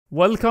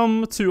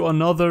Welcome to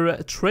another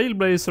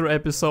Trailblazer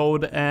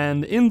episode,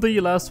 and in the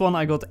last one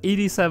I got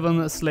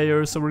 87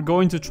 Slayers, so we're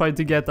going to try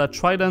to get that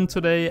Trident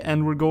today,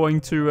 and we're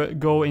going to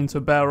go into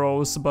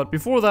Barrows. But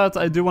before that,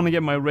 I do want to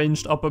get my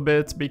ranged up a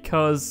bit,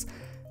 because,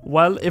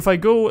 well, if I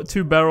go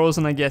to Barrows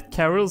and I get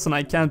Carols and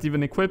I can't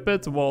even equip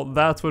it, well,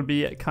 that would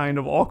be kind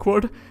of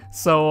awkward.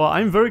 So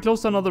I'm very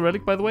close to another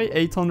relic, by the way,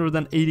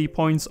 880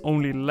 points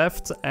only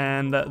left,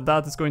 and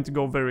that is going to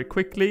go very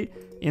quickly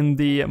in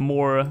the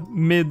more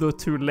mid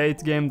to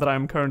late game that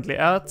I'm currently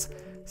at.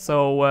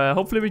 So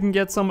hopefully we can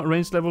get some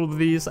range level with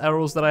these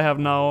arrows that I have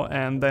now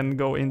and then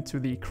go into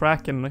the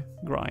Kraken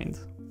grind.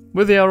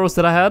 With the arrows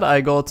that I had,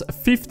 I got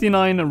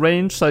 59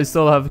 range, so I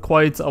still have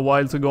quite a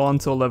while to go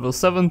until level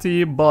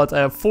 70, but I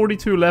have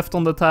 42 left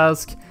on the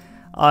task.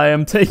 I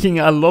am taking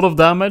a lot of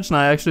damage, and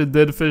I actually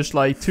did fish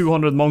like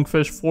 200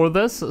 monkfish for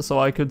this, so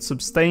I could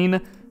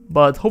sustain,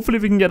 but hopefully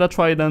we can get a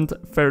Trident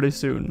fairly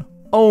soon.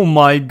 Oh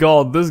my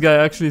god, this guy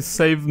actually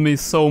saved me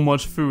so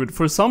much food.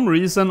 For some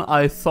reason,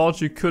 I thought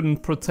you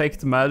couldn't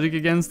protect magic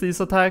against these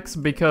attacks,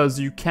 because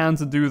you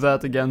can't do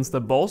that against the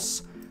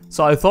boss.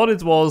 So I thought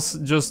it was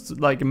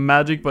just like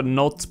magic but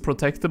not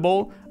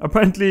protectable.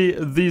 Apparently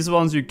these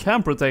ones you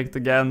can protect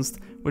against,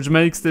 which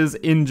makes this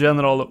in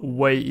general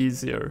way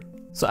easier.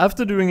 So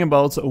after doing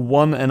about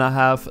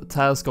 1.5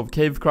 tasks of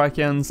cave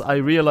krakens, I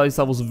realized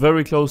I was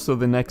very close to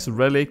the next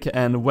relic,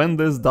 and when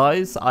this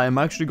dies, I am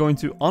actually going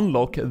to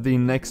unlock the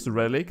next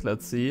relic.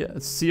 Let's see,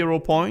 0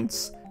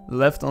 points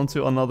left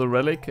onto another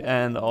relic,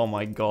 and oh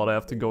my god, I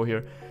have to go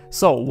here.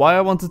 So why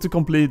I wanted to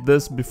complete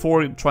this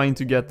before trying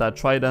to get that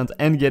Trident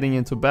and getting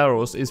into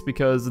Barrows is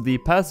because the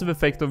passive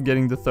effect of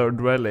getting the third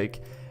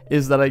relic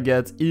is that I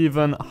get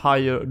even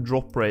higher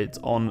drop rate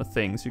on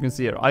things. You can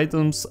see here,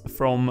 items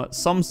from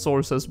some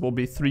sources will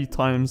be 3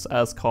 times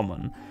as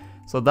common.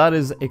 So that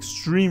is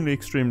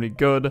extremely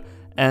good.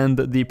 And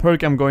the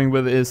perk I'm going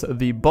with is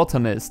the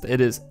Botanist.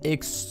 It is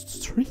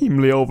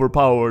extremely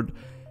overpowered.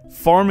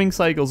 Farming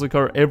cycles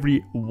occur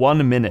every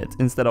 1 minute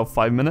instead of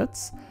 5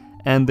 minutes.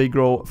 And they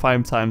grow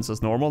 5 times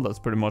as normal, that's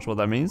pretty much what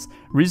that means.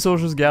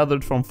 Resources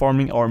gathered from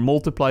farming are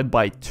multiplied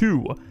by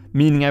 2,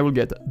 meaning I will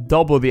get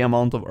double the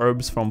amount of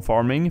herbs from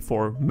farming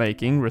for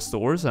making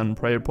restores and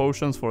prayer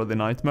potions for the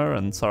nightmare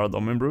and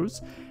Saradomin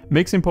brews.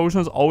 Mixing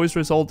potions always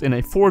result in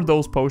a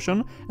 4-dose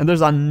potion, and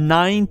there's a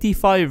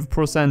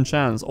 95%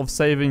 chance of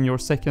saving your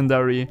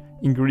secondary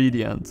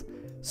ingredient.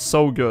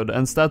 So good,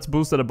 and stats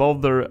boosted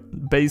above their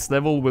base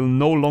level will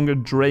no longer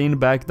drain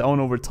back down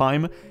over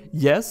time.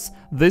 Yes,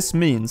 this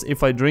means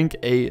if I drink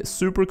a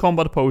super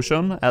combat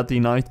potion at the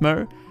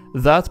nightmare,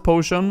 that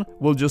potion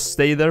will just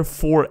stay there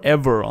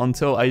forever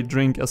until I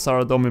drink a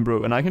Saradomin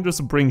brew, and I can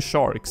just bring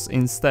sharks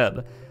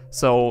instead.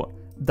 So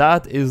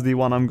that is the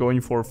one I'm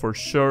going for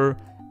sure.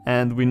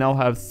 And we now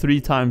have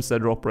 3 times the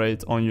drop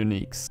rate on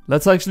uniques.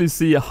 Let's actually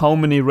see how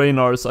many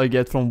Raynars I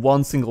get from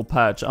one single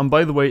patch. I'm,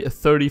 by the way,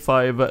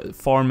 35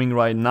 farming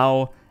right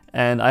now,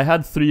 and I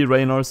had 3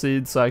 Raynar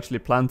seeds, so I actually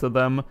planted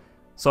them.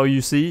 So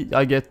you see,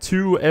 I get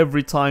 2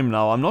 every time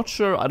now. I'm not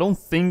sure, I don't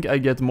think I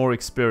get more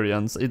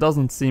experience. It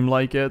doesn't seem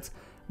like it.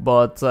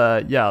 But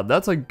yeah,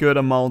 that's a good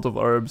amount of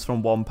herbs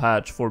from one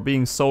patch for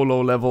being so low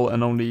level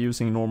and only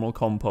using normal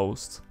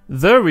compost.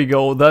 There we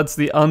go, that's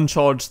the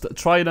uncharged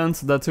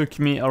Trident. That took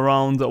me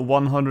around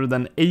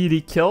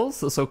 180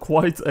 kills, so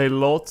quite a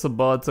lot,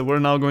 but we're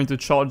now going to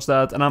charge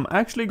that, and I'm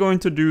actually going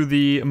to do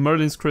the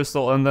Merlin's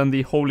Crystal and then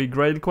the Holy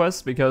Grail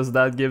quest, because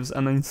that gives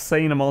an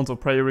insane amount of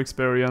prayer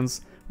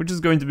experience, which is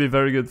going to be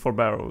very good for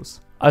Barrows.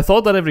 I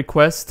thought that every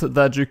quest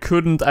that you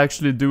couldn't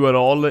actually do at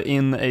all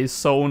in a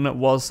zone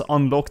was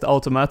unlocked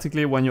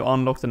automatically when you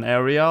unlocked an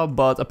area,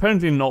 but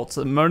apparently not.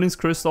 Merlin's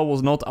Crystal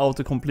was not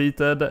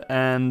auto-completed,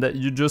 and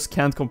you just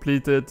can't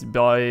complete it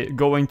by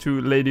going to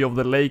Lady of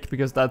the Lake,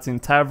 because that's in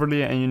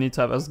Taverley and you need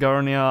to have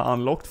Asgarnia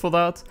unlocked for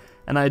that.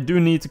 And I do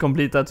need to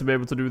complete that to be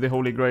able to do the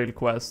Holy Grail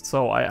quest,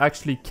 so I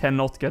actually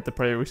cannot get the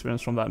prayer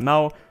experience from that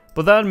now.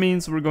 But that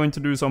means we're going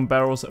to do some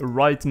Barrows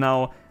right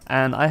now,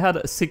 and I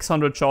had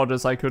 600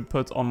 charges I could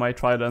put on my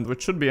Trident,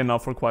 which should be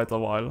enough for quite a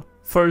while.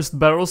 First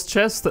Barrows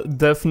chest,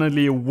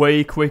 definitely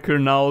way quicker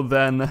now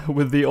than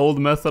with the old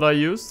method I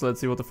used.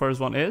 Let's see what the first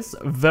one is.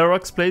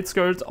 Verax plate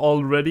skirt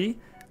already.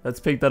 Let's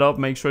pick that up,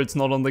 make sure it's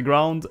not on the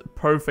ground.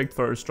 Perfect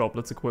first drop,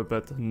 let's equip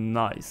it.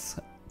 Nice.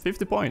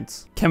 50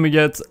 points. Can we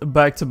get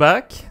back to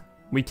back?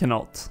 We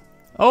cannot.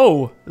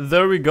 Oh,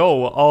 there we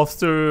go.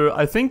 After,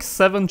 I think,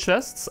 7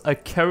 chests, a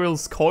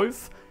Carol's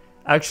Coif.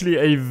 Actually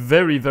a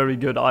very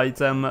good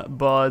item,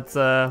 but,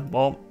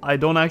 well, I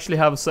don't actually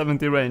have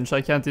 70 range.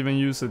 I can't even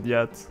use it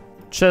yet.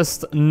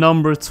 Chest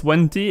number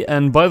 20,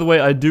 and by the way,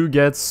 I do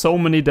get so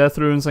many Death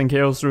Runes and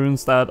Chaos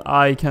Runes that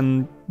I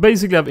can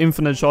basically have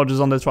infinite charges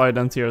on the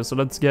Trident here. So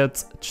let's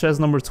get chest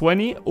number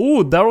 20.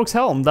 Ooh, Darok's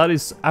Helm. That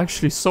is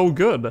actually so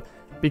good.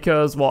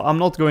 Because, well, I'm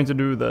not going to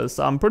do this.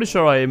 I'm pretty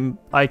sure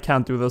I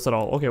can't do this at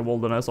all. Okay,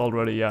 Wilderness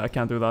already, yeah, I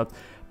can't do that.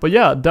 But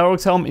yeah,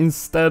 Darok's Helm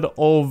instead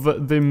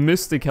of the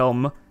Mystic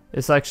Helm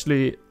is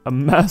actually a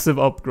massive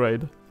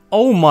upgrade.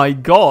 Oh my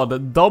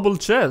god, double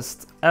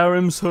chest,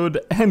 Arim's hood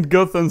and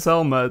Guthan's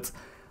helmet.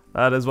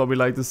 That is what we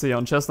like to see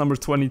on chest number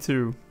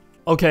 22.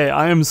 Okay,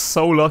 I am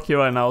so lucky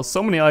right now.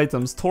 So many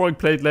items. Torag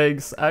plate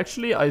legs.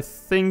 Actually, I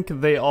think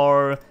they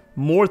are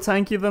more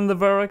tanky than the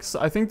Verax.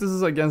 I think this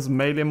is against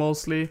melee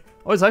mostly.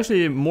 Oh, it's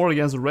actually more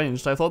against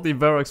ranged. I thought the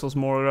Verax was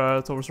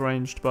more towards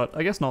ranged, but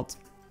I guess not.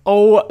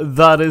 Oh,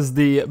 that is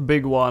the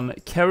big one.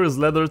 Kara's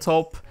leather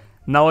top.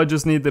 Now I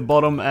just need the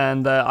bottom,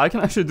 and I can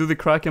actually do the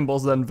Kraken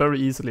boss then very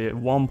easily.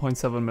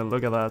 1.7 mil,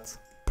 look at that.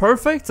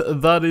 Perfect,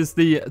 that is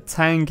the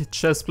tank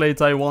chest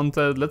plate I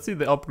wanted. Let's see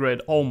the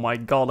upgrade. Oh my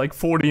god, like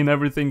 40 and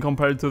everything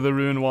compared to the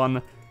rune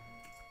one.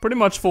 Pretty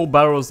much full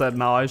Barrows set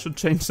now. I should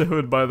change the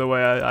hood, by the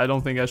way. I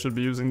don't think I should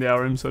be using the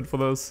RM's hood for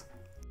this.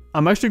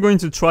 I'm actually going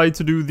to try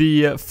to do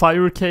the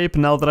fire cape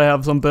now that I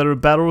have some better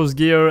Barrows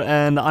gear,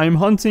 and I'm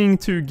hunting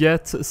to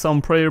get some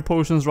prayer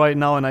potions right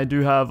now, and I do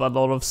have a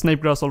lot of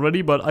snapegrass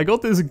already, but I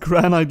got this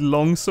granite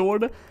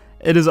longsword.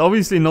 It is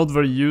obviously not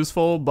very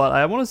useful, but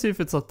I want to see if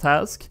it's a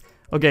task.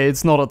 Okay,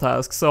 it's not a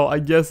task, so I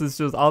guess it's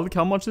just alch.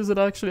 How much is it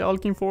actually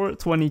alching for?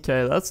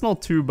 20k, that's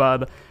not too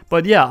bad.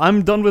 But yeah,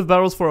 I'm done with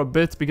Barrows for a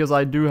bit because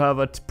I do have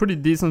a pretty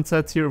decent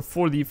set here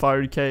for the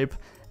fire cape.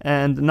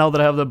 And now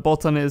that I have the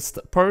botanist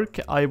perk,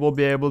 I will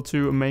be able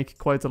to make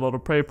quite a lot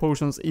of prayer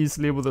potions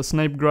easily with the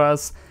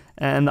snapegrass.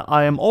 And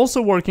I am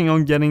also working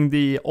on getting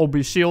the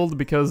Obi shield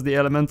because the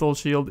elemental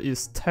shield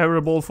is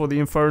terrible for the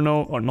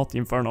inferno, or not the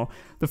inferno,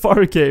 the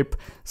fire cape.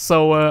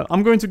 So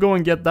I'm going to go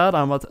and get that.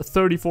 I'm at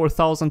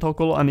 34,000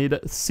 total. I need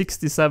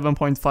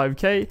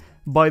 67.5k,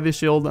 buy the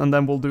shield, and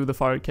then we'll do the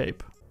fire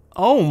cape.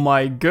 Oh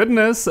my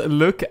goodness,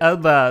 look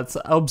at that.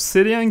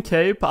 Obsidian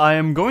cape, I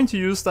am going to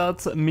use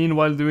that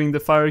meanwhile doing the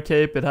fire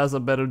cape. It has a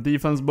better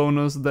defense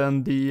bonus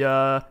than the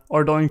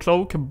Ardoin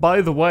cloak.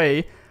 By the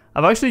way,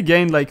 I've actually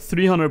gained like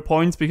 300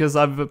 points because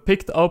I've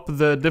picked up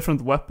the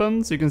different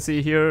weapons. You can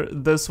see here,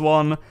 this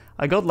one,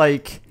 I got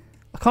like,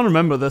 I can't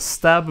remember, the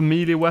stab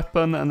melee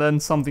weapon and then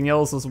something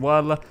else as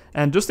well.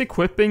 And just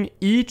equipping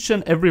each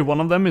and every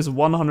one of them is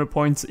 100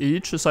 points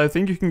each. So I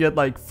think you can get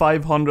like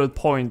 500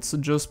 points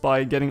just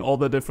by getting all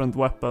the different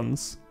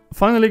weapons.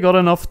 Finally got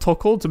enough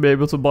Tokkul to be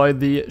able to buy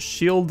the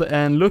shield,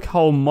 and look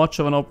how much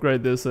of an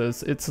upgrade this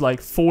is. It's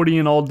like 40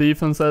 in all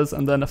defenses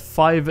and then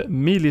 5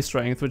 melee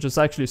strength, which is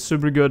actually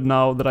super good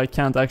now that I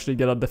can't actually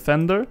get a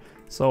defender.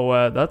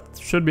 So that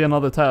should be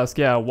another task.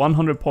 Yeah,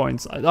 100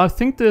 points. I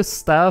think the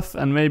staff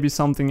and maybe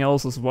something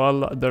else as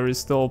well, there is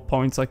still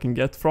points I can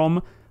get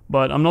from.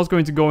 But I'm not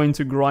going to go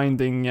into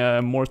grinding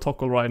more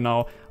Tokkul right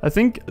now. I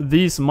think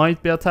these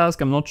might be a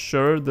task, I'm not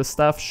sure. The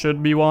staff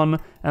should be one,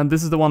 and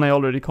this is the one I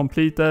already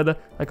completed.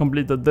 I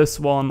completed this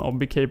one,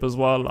 Obi Cape as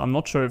well. I'm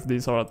not sure if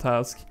these are a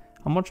task.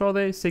 How much are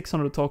they?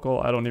 600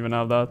 Tokkul, I don't even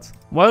have that.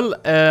 Well,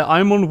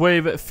 I'm on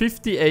wave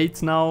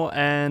 58 now,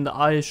 and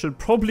I should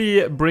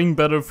probably bring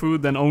better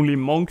food than only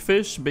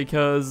monkfish,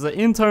 because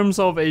in terms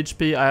of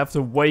HP, I have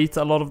to wait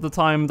a lot of the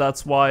time.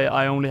 That's why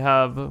I only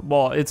have,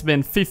 well, it's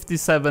been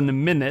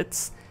 57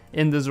 minutes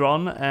in this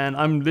run, and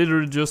I'm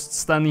literally just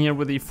standing here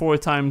with the 4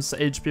 times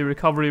HP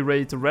recovery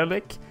rate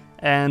relic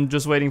and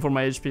just waiting for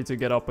my HP to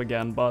get up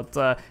again. But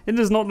it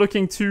is not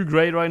looking too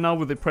great right now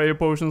with the prayer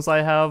potions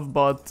I have,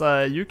 but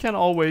you can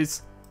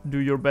always do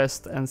your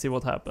best and see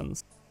what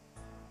happens.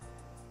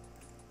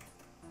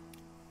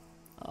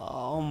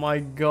 Oh my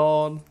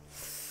god.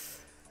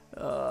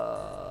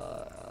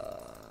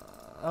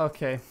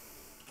 Okay.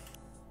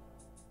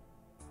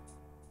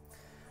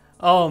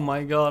 Oh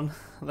my god.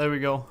 There we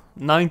go.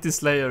 90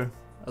 Slayer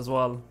as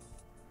well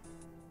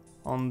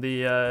on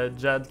the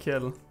Jad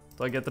kill.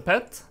 Do I get the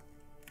pet?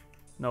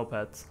 No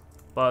pet.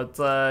 But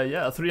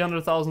yeah,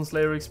 300,000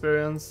 Slayer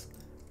experience,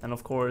 and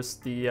of course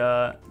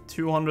the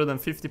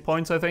 250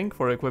 points I think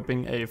for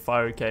equipping a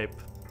fire cape.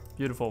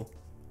 Beautiful.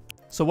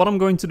 So what I'm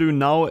going to do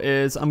now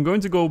is I'm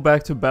going to go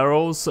back to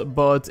Barrows,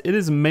 but it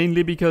is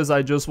mainly because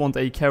I just want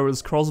a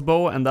Kara's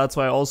crossbow, and that's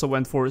why I also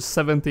went for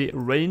 70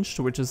 ranged,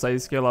 which is a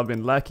skill I've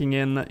been lacking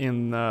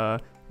in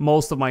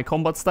most of my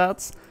combat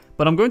stats.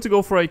 But I'm going to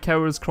go for a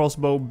Kara's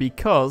crossbow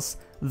because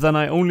then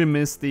I only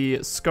miss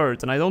the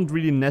skirt, and I don't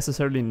really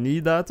necessarily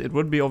need that. It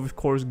would be of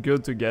course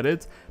good to get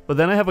it, but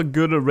then I have a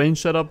good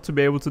range setup to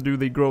be able to do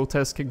the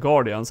grotesque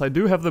guardians. I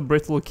do have the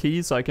brittle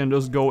key, so I can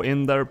just go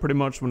in there pretty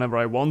much whenever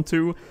I want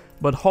to,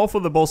 but half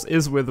of the boss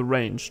is with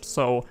ranged,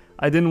 so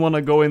I didn't want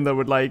to go in there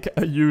with like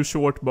a U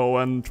short bow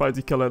and try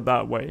to kill it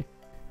that way.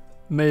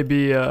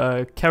 Maybe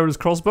Kara's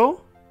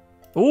crossbow?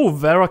 Ooh,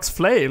 Verax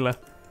flail.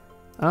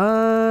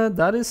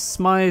 That is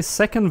my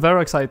second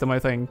Verax item, I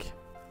think.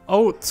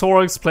 Oh,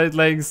 Thorax plate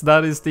legs,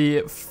 that is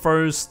the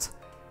first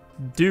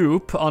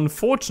dupe,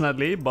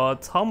 unfortunately,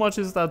 but how much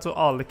is that to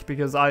Alk?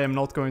 Because I am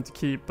not going to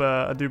keep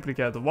a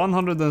duplicate.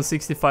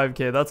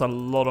 165k, that's a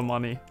lot of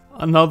money.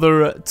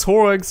 Another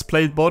Thorax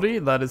plate body,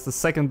 that is the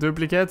second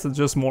duplicate,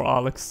 just more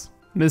Alks.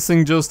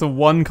 Missing just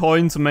 1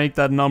 coin to make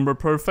that number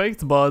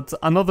perfect, but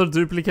another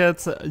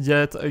duplicate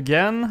yet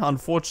again,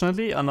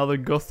 unfortunately. Another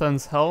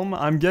Guthan's helm.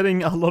 I'm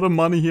getting a lot of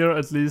money here,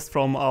 at least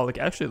from Alk.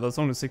 Actually, that's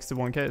only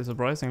 61k,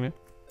 surprisingly.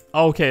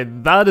 Okay,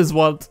 that is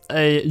what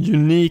a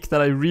unique that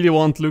I really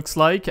want looks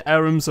like.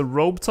 Aram's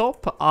robe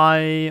top.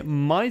 I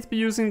might be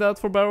using that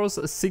for Barrows.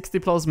 60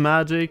 plus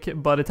magic,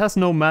 but it has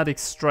no magic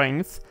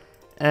strength.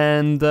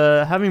 And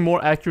having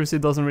more accuracy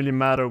doesn't really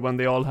matter when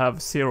they all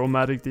have 0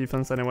 magic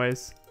defense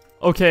anyways.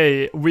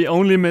 Okay, we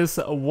only miss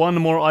one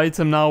more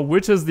item now,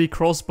 which is the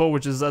crossbow,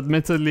 which is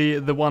admittedly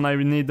the one I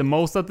need the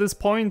most at this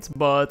point.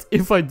 But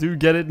if I do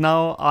get it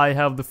now, I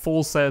have the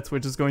full set,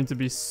 which is going to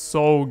be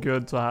so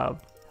good to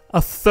have.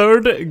 A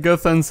third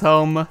Guthan's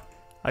helm.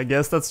 I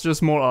guess that's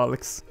just more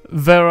Alex.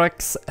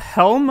 Verak's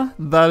helm.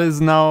 That is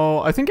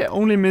now... I think I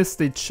only missed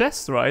the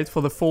chest, right?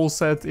 For the full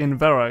set in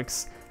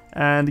Verak's.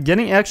 And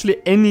getting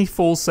actually any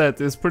full set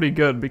is pretty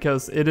good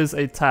because it is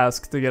a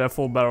task to get a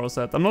full barrel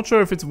set. I'm not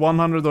sure if it's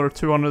 100 or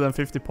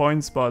 250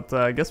 points, but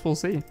I guess we'll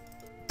see.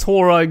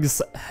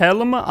 Torag's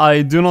helm.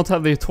 I do not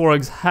have the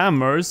Torag's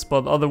hammers,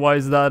 but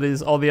otherwise that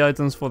is all the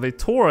items for the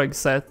Torag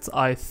set,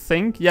 I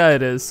think. Yeah,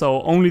 it is.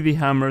 So only the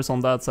hammers on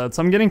that set.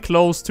 So I'm getting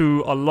close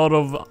to a lot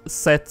of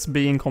sets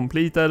being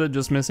completed,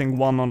 just missing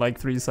one on like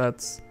 3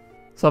 sets.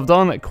 So I've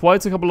done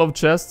quite a couple of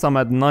chests. I'm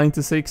at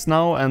 96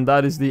 now, and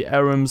that is the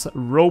Aram's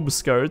robe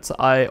skirt.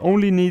 I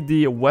only need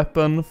the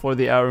weapon for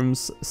the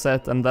Aram's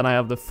set, and then I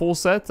have the full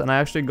set. And I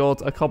actually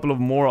got a couple of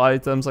more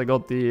items. I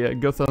got the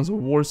Guthan's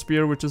war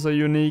spear, which is a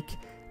unique.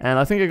 And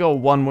I think I got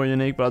one more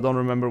unique, but I don't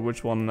remember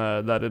which one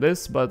that it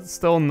is. But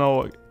still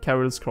no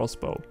Carol's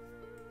crossbow.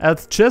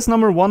 At chest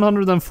number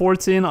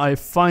 114, I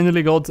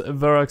finally got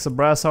Verak's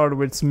Brassard,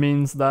 which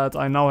means that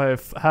I now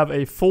have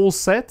a full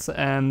set,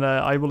 and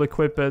I will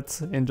equip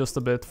it in just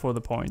a bit for the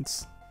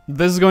points.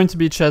 This is going to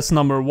be chest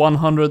number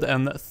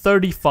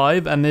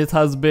 135, and it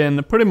has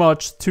been pretty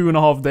much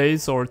 2.5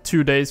 days, or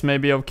 2 days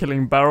maybe, of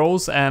killing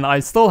Barrows, and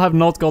I still have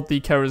not got the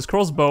Carrier's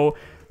crossbow.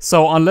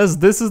 So unless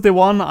this is the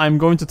one, I'm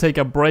going to take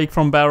a break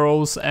from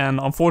Barrows, and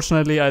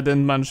unfortunately I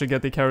didn't manage to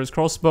get the Carrier's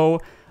crossbow.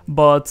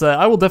 But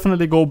I will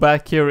definitely go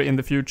back here in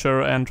the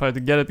future and try to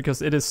get it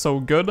because it is so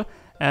good.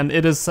 And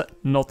it is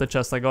not the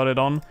chest I got it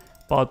on.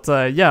 But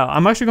yeah,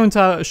 I'm actually going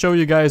to show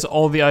you guys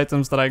all the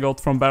items that I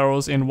got from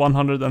Barrows in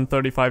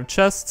 135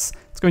 chests.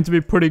 It's going to be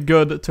pretty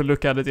good to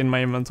look at it in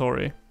my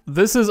inventory.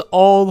 This is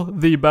all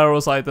the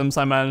Barrows items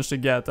I managed to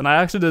get, and I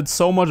actually did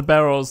so much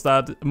Barrows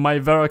that my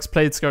Verak's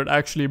plate skirt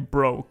actually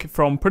broke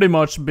from pretty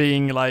much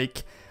being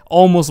like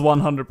almost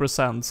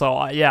 100%.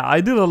 So yeah,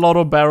 I did a lot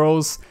of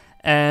Barrows,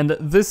 and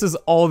this is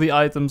all the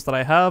items that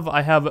I have.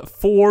 I have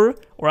 4,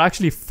 or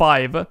actually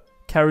 5,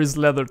 Carrier's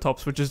leather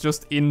tops, which is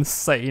just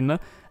insane.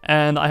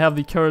 And I have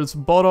the Carol's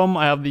bottom,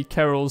 I have the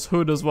Carol's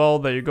hood as well,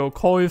 there you go,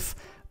 Coif.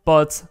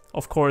 But,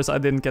 of course, I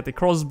didn't get the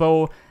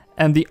crossbow.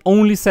 And the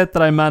only set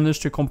that I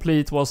managed to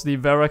complete was the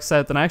Verak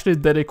set, and I actually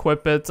did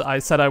equip it. I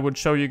said I would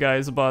show you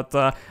guys, but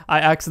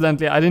I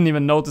didn't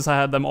even notice I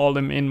had them all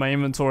in my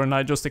inventory, and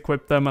I just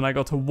equipped them, and I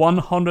got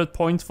 100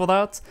 points for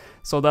that.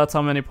 So that's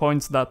how many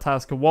points that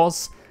task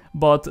was.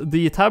 But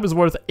the tab is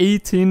worth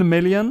 18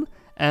 million,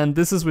 and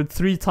this is with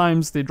 3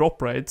 times the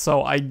drop rate.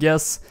 So I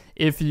guess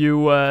if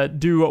you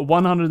do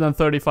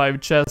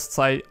 135 chests,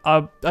 I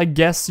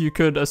guess you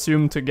could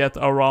assume to get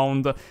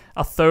around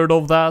a third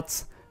of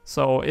that.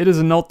 So it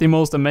is not the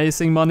most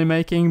amazing money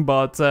making,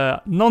 but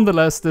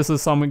nonetheless, this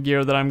is some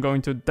gear that I'm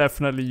going to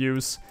definitely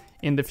use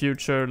in the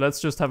future.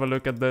 Let's just have a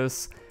look at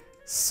this.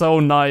 So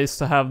nice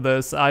to have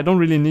this. I don't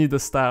really need the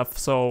staff,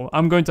 so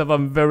I'm going to have a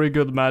very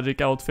good magic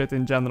outfit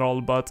in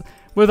general. But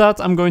with that,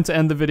 I'm going to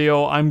end the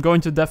video. I'm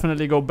going to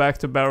definitely go back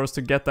to Barrows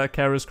to get that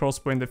Carrier's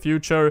crossbow in the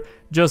future.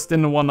 Just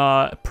didn't want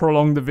to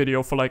prolong the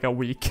video for like a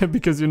week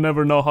because you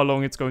never know how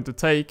long it's going to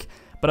take.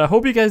 But I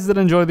hope you guys did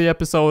enjoy the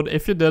episode.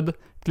 If you did,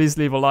 please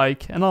leave a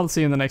like, and I'll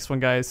see you in the next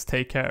one, guys.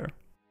 Take care.